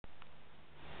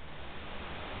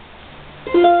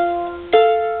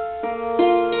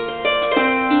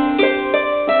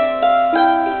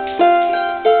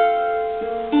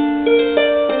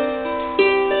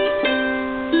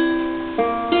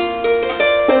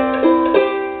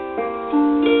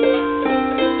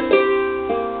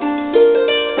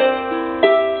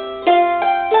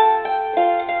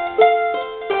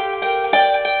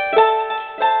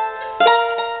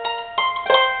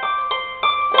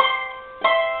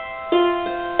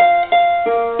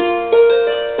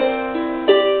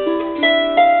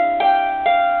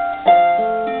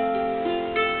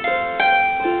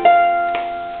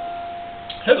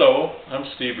Hello, I'm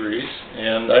Steve Reese,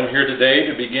 and I'm here today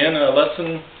to begin a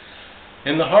lesson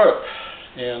in the harp.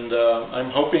 And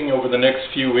I'm hoping over the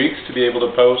next few weeks to be able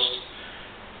to post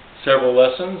several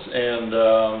lessons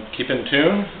and keep in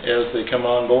tune as they come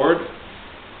on board.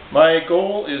 My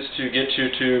goal is to get you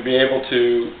to be able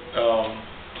to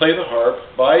play the harp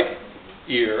by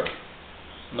ear,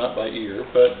 not by ear,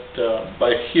 but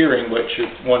by hearing what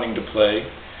you're wanting to play,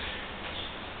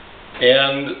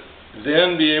 and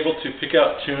then be able to pick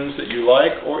out tunes that you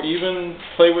like, or even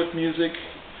play with music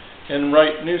and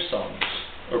write new songs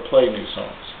or play new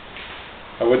songs.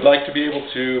 I would like to be able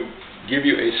to give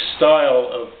you a style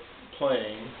of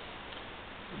playing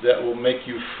that will make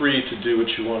you free to do what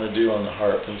you want to do on the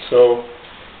harp. And so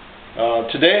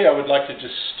today I would like to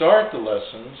just start the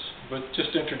lessons with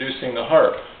just introducing the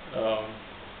harp.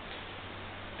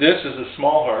 This is a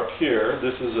small harp here.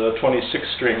 This is a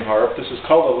 26-string harp. This is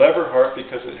called a lever harp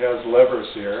because it has levers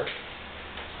here.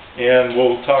 And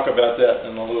we'll talk about that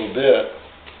in a little bit.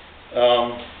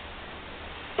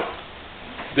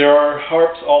 There are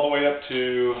harps all the way up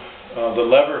to, the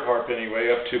lever harp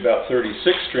anyway, up to about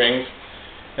 36 strings.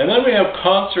 And then we have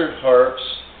concert harps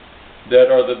that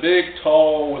are the big,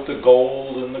 tall, with the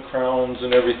gold and the crowns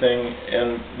and everything.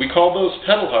 And we call those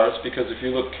pedal harps because if you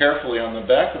look carefully on the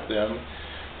back of them,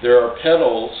 there are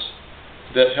pedals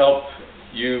that help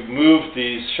you move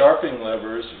these sharpening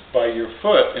levers by your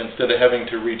foot instead of having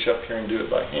to reach up here and do it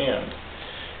by hand.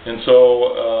 And so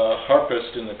a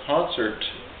harpist in the concert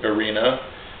arena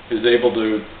is able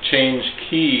to change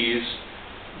keys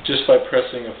just by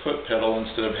pressing a foot pedal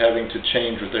instead of having to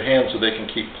change with their hands, so they can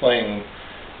keep playing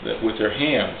with their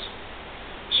hands.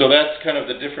 So that's kind of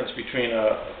the difference between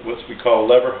what we call a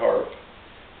lever harp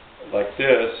like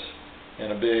this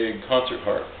and a big concert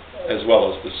harp, as well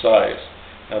as the size.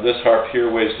 Now this harp here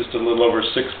weighs just a little over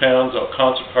 6 pounds. A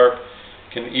concert harp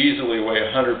can easily weigh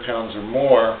 100 pounds or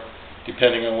more,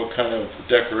 depending on what kind of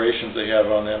decorations they have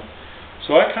on them.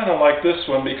 So I kind of like this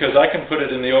one because I can put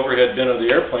it in the overhead bin of the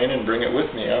airplane and bring it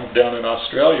with me. I'm down in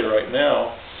Australia right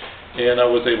now, and I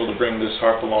was able to bring this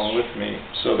harp along with me.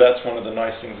 So that's one of the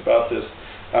nice things about this.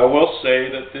 I will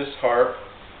say that this harp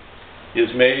is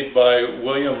made by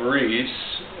William Reese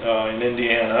in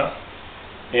Indiana,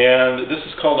 and this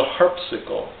is called a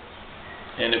harpsicle.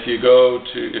 And if you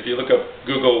look up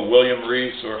Google William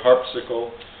Reese or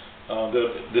harpsicle,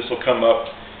 this will come up.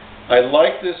 I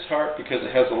like this harp because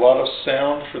it has a lot of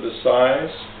sound for the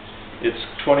size. It's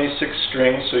 26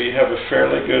 strings, so you have a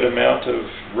fairly good amount of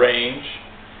range,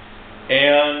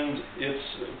 and it's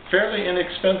fairly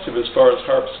inexpensive as far as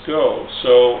harps go.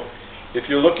 So if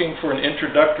you're looking for an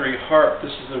introductory harp,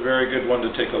 this is a very good one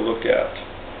to take a look at.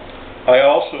 I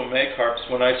also make harps.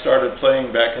 When I started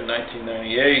playing back in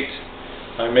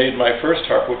 1998, I made my first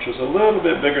harp, which was a little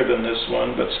bit bigger than this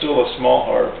one, but still a small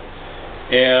harp,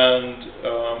 and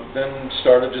then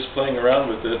started just playing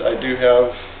around with it. I do have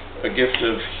a gift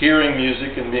of hearing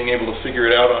music and being able to figure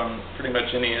it out on pretty much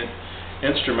any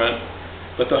instrument,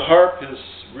 but the harp has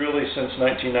really, since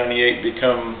 1998,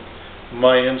 become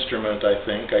my instrument, I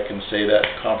think. I can say that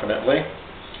confidently.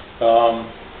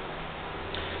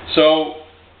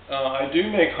 I do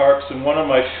make harps, and one of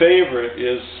my favorite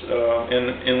is,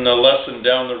 in the lesson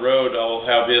down the road, I'll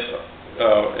have it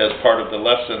as part of the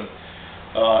lesson.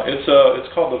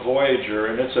 It's called the Voyager,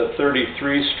 and it's a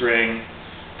 33-string,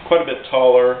 quite a bit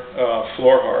taller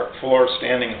floor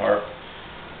standing harp.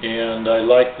 And I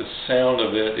like the sound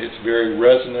of it. It's very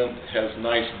resonant, has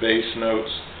nice bass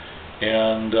notes.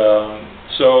 And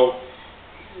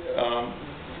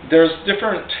there's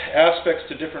different aspects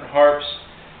to different harps,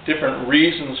 different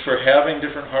reasons for having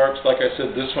different harps. Like I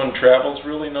said, this one travels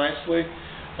really nicely.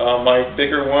 My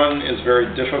bigger one is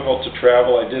very difficult to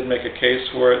travel. I did make a case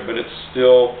for it, but it's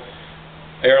still,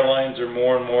 airlines are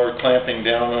more and more clamping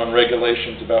down on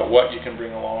regulations about what you can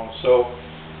bring along. So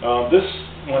this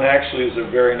one actually is a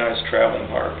very nice traveling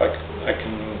harp.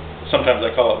 Sometimes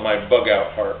I call it my bug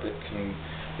out harp.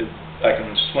 I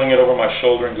can sling it over my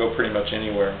shoulder and go pretty much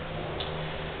anywhere.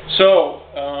 So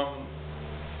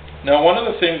Now, one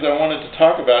of the things I wanted to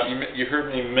talk about, you heard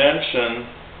me mention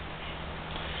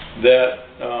that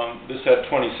this had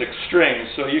 26 strings.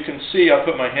 So you can see, I'll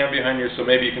put my hand behind here so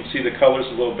maybe you can see the colors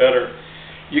a little better.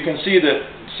 You can see that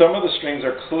some of the strings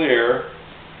are clear,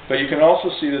 but you can also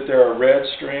see that there are red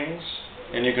strings,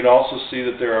 and you can also see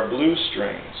that there are blue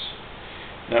strings.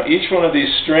 Now, each one of these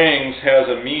strings has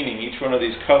a meaning, each one of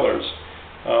these colors.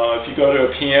 If you go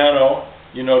to a piano,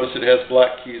 you notice it has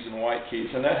black keys and white keys,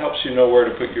 and that helps you know where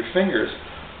to put your fingers.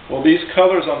 Well, these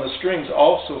colors on the strings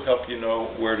also help you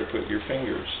know where to put your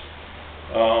fingers.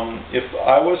 If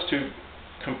I was to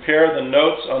compare the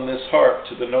notes on this harp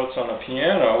to the notes on a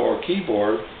piano or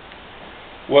keyboard,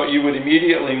 what you would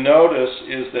immediately notice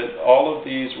is that all of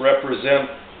these represent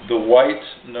the white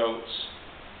notes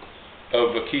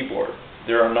of a keyboard.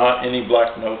 There are not any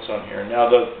black notes on here. Now,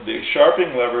 the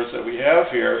sharpening levers that we have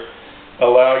here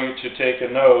allow you to take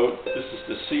a note, this is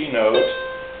the C note,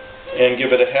 and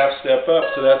give it a half step up,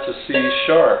 so that's a C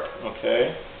sharp,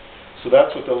 okay? So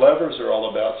that's what the levers are all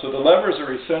about. So the levers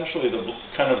are essentially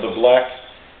kind of the black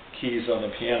keys on the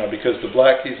piano, because the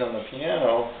black keys on the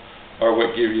piano are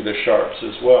what give you the sharps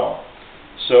as well.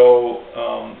 So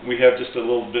we have just a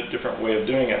little bit different way of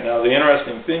doing it. Now, the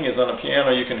interesting thing is, on a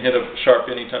piano you can hit a sharp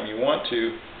anytime you want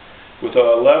to. With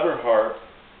a lever harp,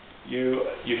 you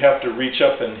have to reach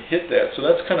up and hit that. So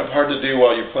that's kind of hard to do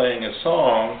while you're playing a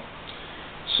song.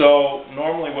 So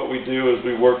normally what we do is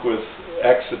we work with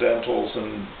accidentals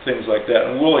and things like that,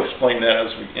 and we'll explain that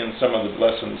in some of the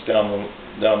lessons down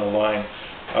the line.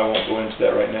 I won't go into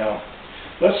that right now.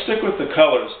 Let's stick with the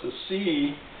colors. The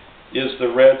C is the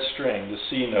red string, the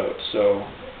C note. So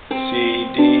C,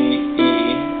 D,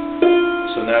 E.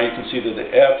 So now you can see that the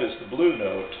F is the blue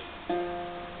note.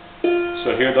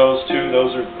 So here those two,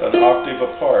 those are an octave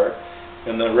apart,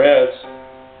 and the reds,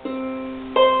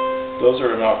 those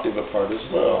are an octave apart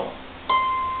as well.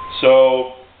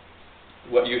 So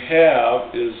what you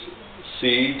have is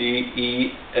C, D,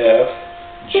 E, F,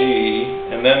 G,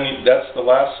 and then that's the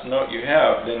last note you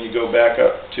have. Then you go back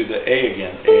up to the A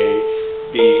again. A,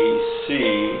 B, C,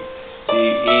 D,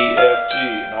 E, F, G,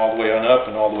 and all the way on up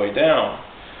and all the way down.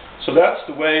 So that's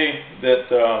the way that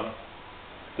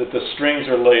that the strings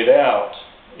are laid out.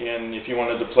 And if you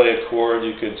wanted to play a chord,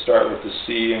 you could start with the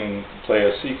C and play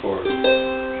a C chord.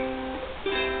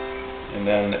 And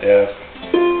then F.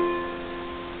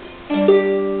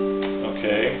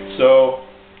 Okay, so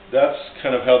that's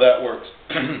kind of how that works.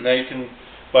 Now you can,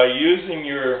 by using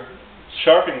your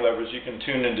sharpening levers, you can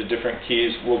tune into different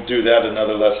keys. We'll do that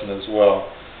another lesson as well.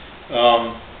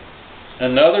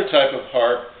 Another type of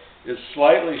harp is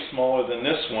slightly smaller than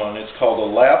this one. It's called a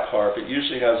lap harp. It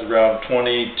usually has around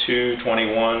 22,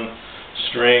 21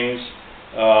 strings.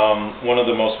 One of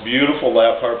the most beautiful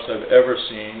lap harps I've ever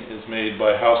seen is made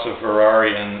by House of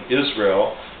Harari in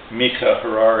Israel, Mika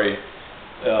Harari.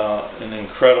 An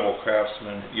incredible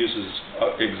craftsman, uses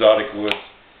exotic woods,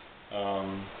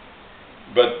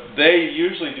 but they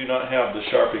usually do not have the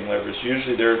sharpening levers.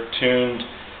 Usually they're tuned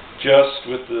just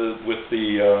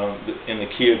in the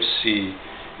key of C,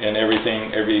 and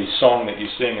every song that you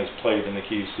sing is played in the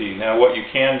key of C. Now, what you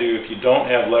can do if you don't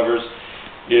have levers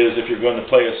is, if you're going to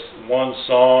play one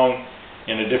song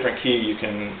in a different key, you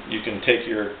can take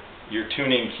your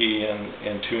tuning key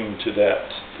and tune to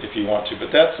that if you want to.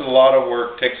 But that's a lot of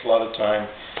work, takes a lot of time.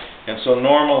 And so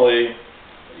normally,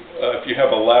 if you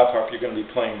have a lap harp, you're going to be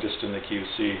playing just in the key of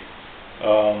C.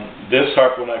 This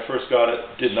harp, when I first got it,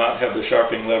 did not have the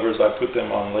sharpening levers. I put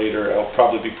them on later. I'll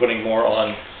probably be putting more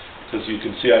on, because you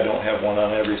can see I don't have one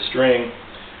on every string.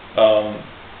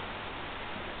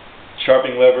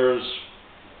 Sharpening levers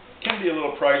can be a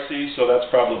little pricey, so that's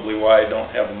probably why I don't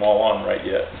have them all on right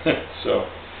yet. So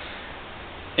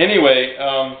anyway,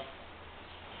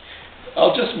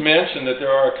 I'll just mention that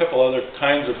there are a couple other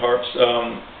kinds of harps.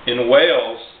 In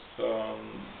Wales,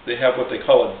 they have what they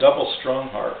call a double-strung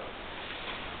harp.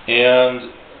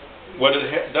 And what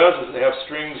it does is they have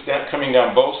strings coming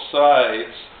down both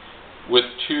sides with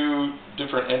two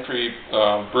different entry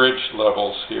bridge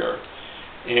levels here.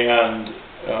 And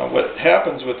what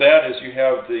happens with that is you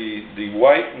have the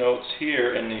white notes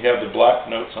here, and you have the black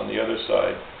notes on the other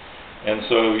side. And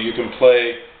so you can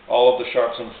play all of the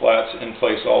sharps and flats in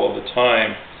place all of the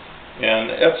time. And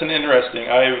that's an interesting,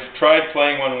 I've tried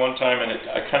playing one time, and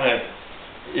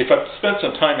if I spent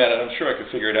some time at it, I'm sure I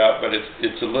could figure it out, but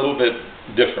it's a little bit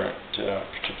different to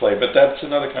play. But that's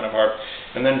another kind of harp.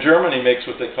 And then Germany makes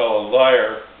what they call a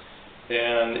lyre,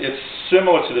 and it's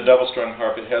similar to the double-strung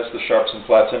harp. It has the sharps and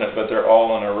flats in it, but they're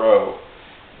all in a row.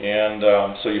 And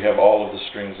so you have all of the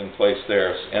strings in place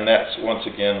there. And that's, once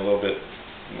again, a little bit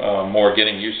more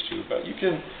getting used to, but you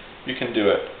can do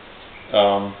it.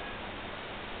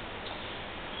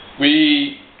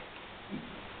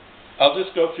 I'll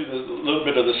just go through a little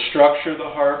bit of the structure of the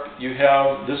harp. You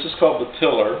have, this is called the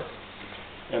pillar,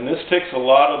 and this takes a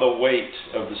lot of the weight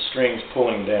of the strings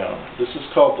pulling down. This is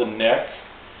called the neck,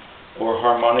 or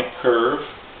harmonic curve,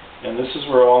 and this is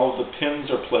where all of the pins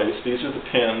are placed. These are the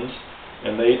pins,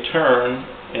 and they turn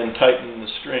and tighten the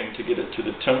string to get it to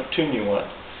the tune you want.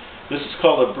 This is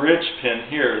called a bridge pin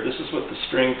here. This is what the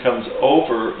string comes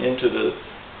over into the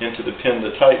pin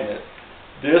to tighten it.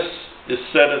 This is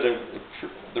set at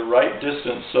the right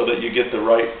distance so that you get the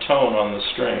right tone on the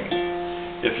string.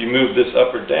 If you move this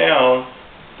up or down,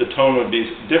 the tone would be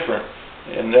different.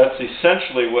 And that's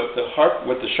essentially what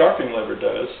the sharpening lever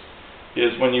does,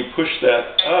 is when you push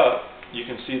that up, you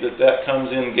can see that that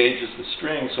comes in, engages the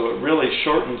string, so it really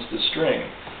shortens the string.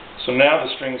 So now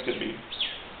the strings could be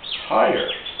higher.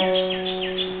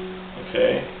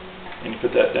 Okay? And you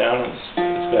put that down and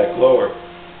it's back lower.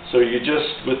 So you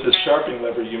just, with the sharpening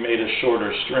lever, you made a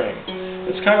shorter string.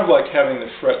 It's kind of like having the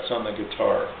frets on the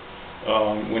guitar.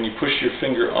 When you push your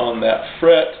finger on that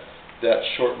fret, that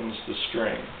shortens the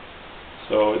string.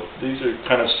 So these are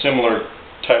kind of similar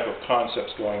type of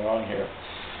concepts going on here.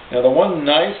 Now the one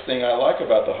nice thing I like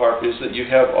about the harp is that you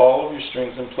have all of your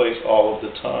strings in place all of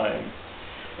the time.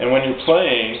 And when you're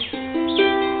playing,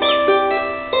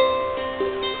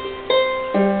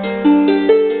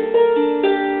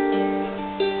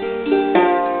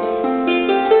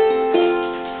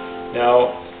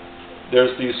 now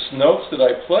there's these notes that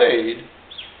I played,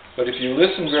 but if you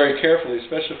listen very carefully,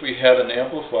 especially if we had an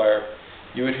amplifier,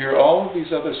 you would hear all of these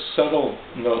other subtle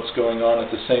notes going on at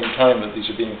the same time that these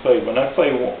are being played. When I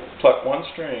pluck one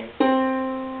string,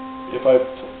 if I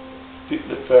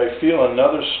feel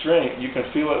another string, you can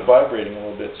feel it vibrating a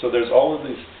little bit. So there's all of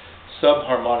these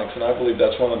subharmonics, and I believe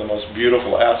that's one of the most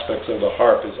beautiful aspects of the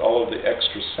harp, is all of the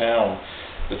extra sound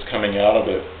that's coming out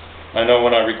of it. I know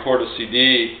when I record a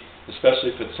CD,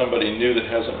 especially if it's somebody new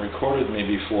that hasn't recorded me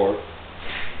before,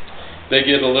 they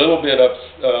get a little bit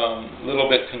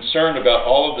concerned about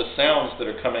all of the sounds that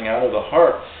are coming out of the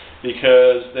harp,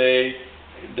 because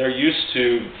they're used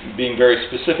to being very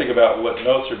specific about what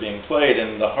notes are being played,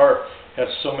 and the harp has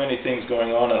so many things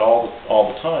going on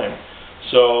all the time.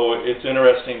 So it's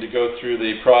interesting to go through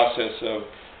the process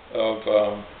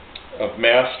of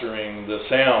mastering the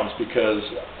sounds, because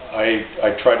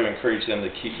I try to encourage them to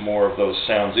keep more of those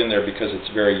sounds in there, because it's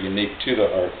very unique to the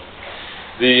harp.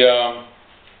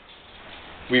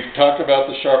 We've talked about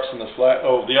the sharps and the flat.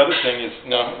 Oh, the other thing is,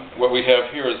 now what we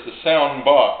have here is the sound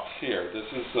box here. This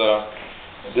is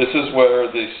where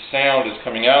the sound is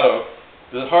coming out of.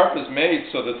 The harp is made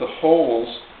so that the holes,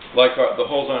 like the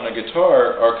holes on a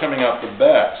guitar, are coming out the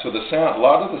back. So the sound, a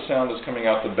lot of the sound is coming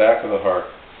out the back of the harp.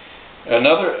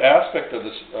 Another aspect of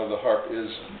the harp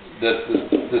is that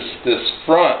this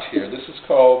front here. This is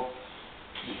called.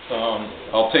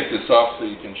 I'll take this off so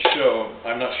you can show.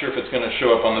 I'm not sure if it's going to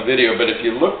show up on the video, but if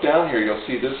you look down here, you'll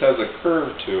see this has a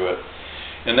curve to it.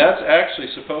 And that's actually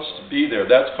supposed to be there.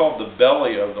 That's called the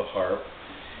belly of the harp.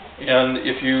 And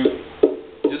if you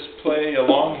just play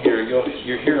along here,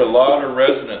 you hear a lot of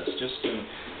resonance.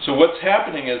 So what's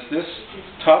happening is this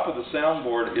top of the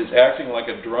soundboard is acting like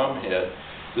a drum head.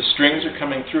 The strings are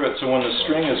coming through it, so when the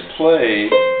string is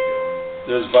played,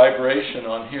 there's vibration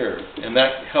on here, and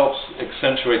that helps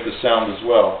accentuate the sound as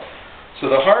well. So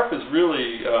the harp is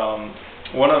really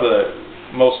one of the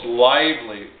most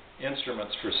lively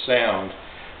instruments for sound.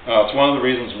 It's one of the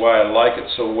reasons why I like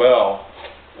it so well.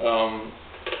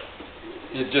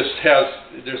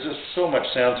 There's just so much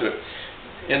sound to it.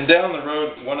 And down the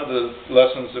road, one of the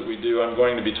lessons that we do, I'm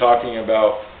going to be talking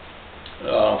about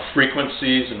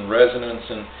frequencies and resonance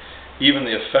and even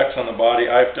the effects on the body.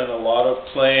 I've done a lot of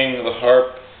playing the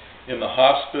harp in the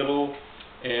hospital,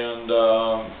 and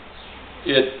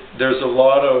there's a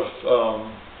lot of,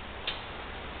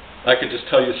 I could just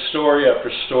tell you story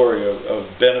after story of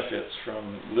benefits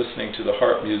from listening to the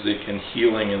harp music and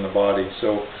healing in the body.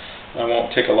 So I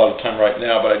won't take a lot of time right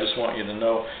now, but I just want you to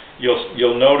know,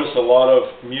 you'll notice a lot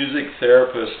of music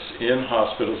therapists in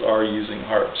hospitals are using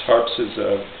harps. Harps is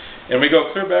and we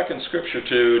go clear back in Scripture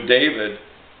to David,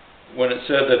 when it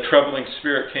said that troubling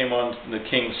spirit came on the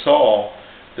King Saul,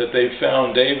 that they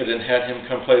found David and had him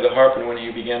come play the harp, and when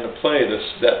he began to play,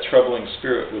 that troubling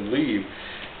spirit would leave.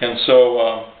 And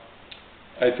so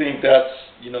I think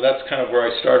that's kind of where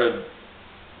I started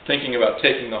thinking about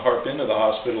taking the harp into the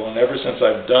hospital, and ever since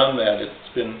I've done that,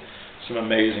 it's been some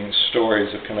amazing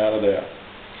stories have come out of that.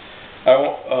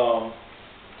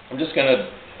 I'm just going to.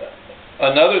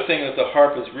 Another thing that the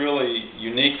harp is really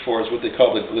unique for is what they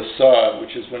call the glissade,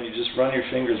 which is when you just run your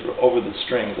fingers over the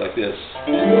strings like this.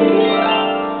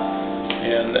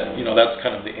 And that's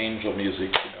kind of the angel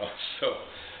music, So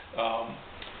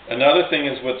another thing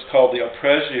is what's called the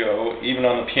arpeggio, even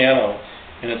on the piano.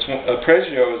 And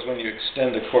arpeggio is when you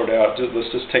extend a chord out. Let's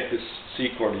just take this C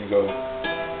chord and you go.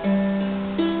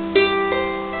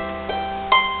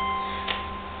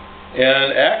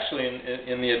 And actually,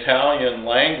 in the Italian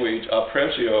language,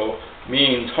 arpeggio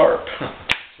means harp.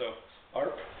 So,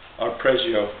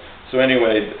 arpeggio. So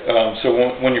anyway, so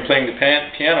when you're playing the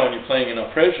piano and you're playing an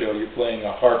arpeggio, you're playing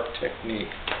a harp technique,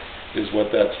 is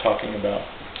what that's talking about.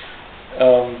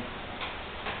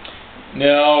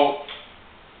 Now,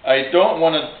 I don't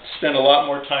want to spend a lot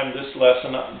more time this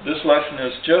lesson. This lesson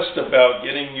is just about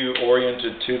getting you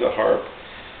oriented to the harp.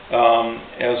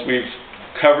 As we've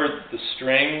covered the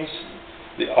strings,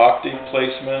 the octave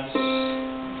placements.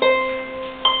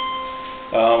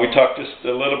 We talked just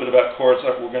a little bit about chords.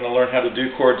 We're going to learn how to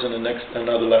do chords in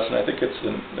another lesson. I think it's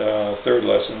the third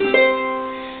lesson.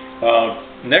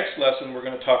 Next lesson, we're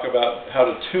going to talk about how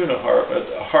to tune a harp.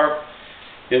 A harp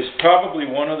is probably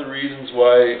one of the reasons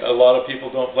why a lot of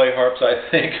people don't play harps, I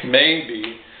think,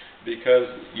 maybe because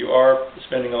you are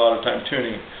spending a lot of time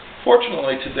tuning.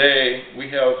 Fortunately, today we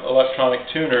have electronic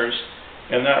tuners,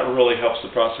 and that really helps the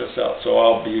process out. So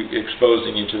I'll be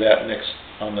exposing you to that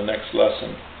on the next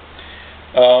lesson.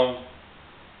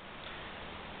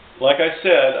 Like I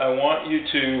said, I want you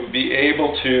to be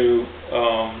able to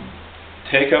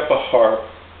take up a harp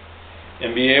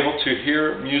and be able to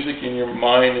hear music in your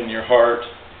mind and your heart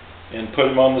and put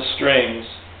them on the strings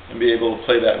and be able to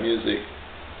play that music.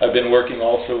 I've been working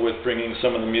also with bringing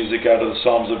some of the music out of the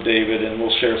Psalms of David, and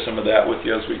we'll share some of that with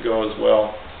you as we go as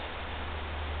well.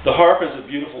 The harp is a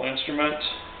beautiful instrument.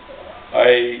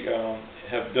 I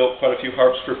have built quite a few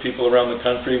harps for people around the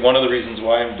country. One of the reasons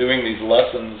why I'm doing these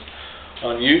lessons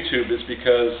on YouTube is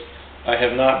because I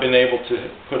have not been able to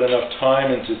put enough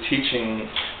time into teaching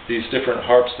these different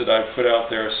harps that I've put out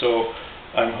there. So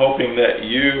I'm hoping that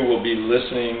you will be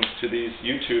listening to these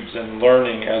YouTubes and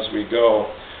learning as we go.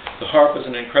 The harp is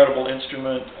an incredible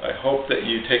instrument. I hope that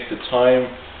you take the time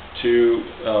to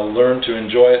learn to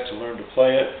enjoy it, to learn to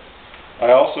play it.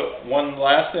 One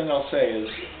last thing I'll say is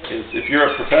if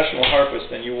you're a professional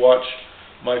harpist and you watch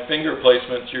my finger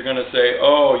placements, you're going to say,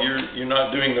 oh, you're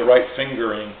not doing the right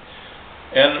fingering.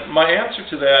 And my answer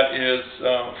to that is,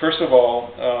 first of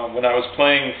all, when I was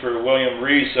playing for William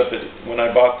Rees when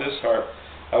I bought this harp,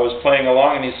 I was playing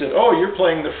along and he said, oh, you're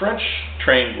playing the French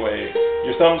trained way.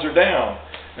 Your thumbs are down.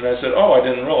 And I said, oh, I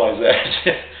didn't realize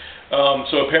that.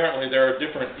 So apparently there are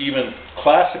different, even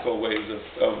classical ways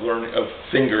of learning, of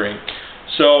fingering.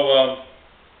 So,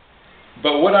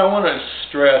 but what I want to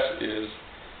stress is,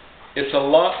 it's a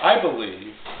lot, I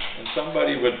believe, and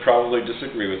somebody would probably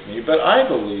disagree with me, but I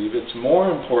believe it's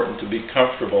more important to be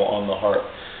comfortable on the harp,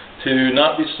 to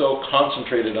not be so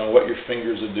concentrated on what your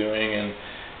fingers are doing. And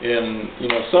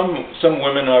some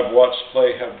women I've watched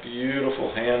play have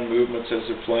beautiful hand movements as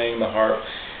they're playing the harp,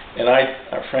 and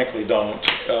I frankly don't.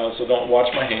 So don't watch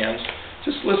my hands.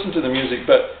 Just listen to the music.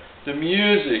 But the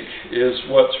music is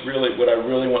what I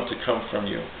really want to come from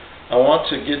you. I want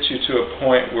to get you to a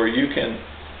point where you can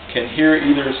hear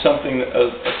either something, a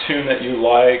tune that you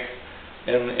like,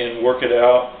 and work it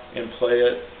out and play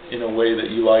it in a way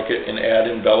that you like it and add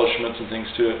embellishments and things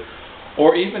to it.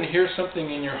 Or even hear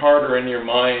something in your heart or in your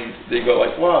mind that you go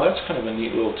like, wow, that's kind of a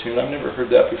neat little tune. I've never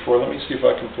heard that before. Let me see if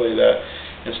I can play that,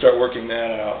 and start working that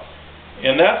out.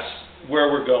 And that's where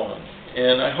we're going.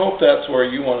 And I hope that's where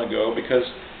you want to go, because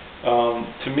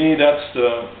to me that's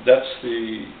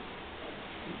the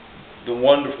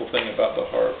wonderful thing about the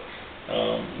harp.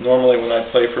 Normally when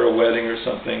I play for a wedding or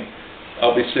something,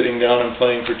 I'll be sitting down and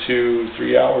playing for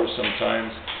 2-3 hours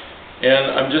sometimes.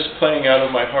 And I'm just playing out of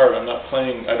my heart. I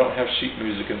don't have sheet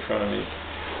music in front of me.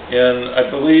 And I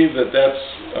believe that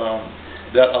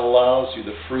that allows you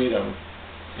the freedom,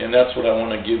 and that's what I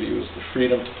want to give you, is the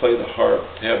freedom to play the harp,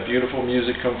 to have beautiful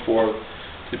music come forth,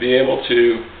 to be able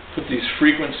to put these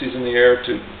frequencies in the air,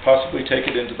 to possibly take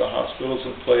it into the hospitals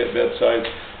and play at bedsides.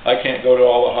 I can't go to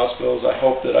all the hospitals. I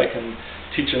hope that I can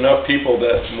teach enough people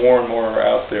that more and more are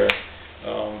out there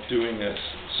doing this.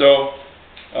 So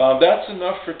that's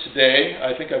enough for today.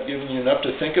 I think I've given you enough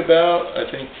to think about. I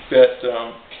think that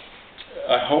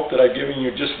I hope that I've given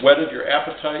you, just whetted your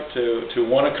appetite to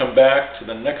want to come back to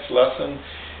the next lesson.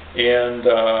 And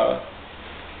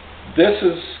this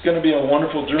is going to be a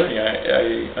wonderful journey.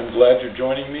 I'm glad you're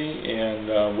joining me, and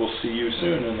we'll see you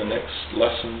soon in the next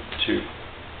lesson too.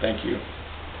 Thank you.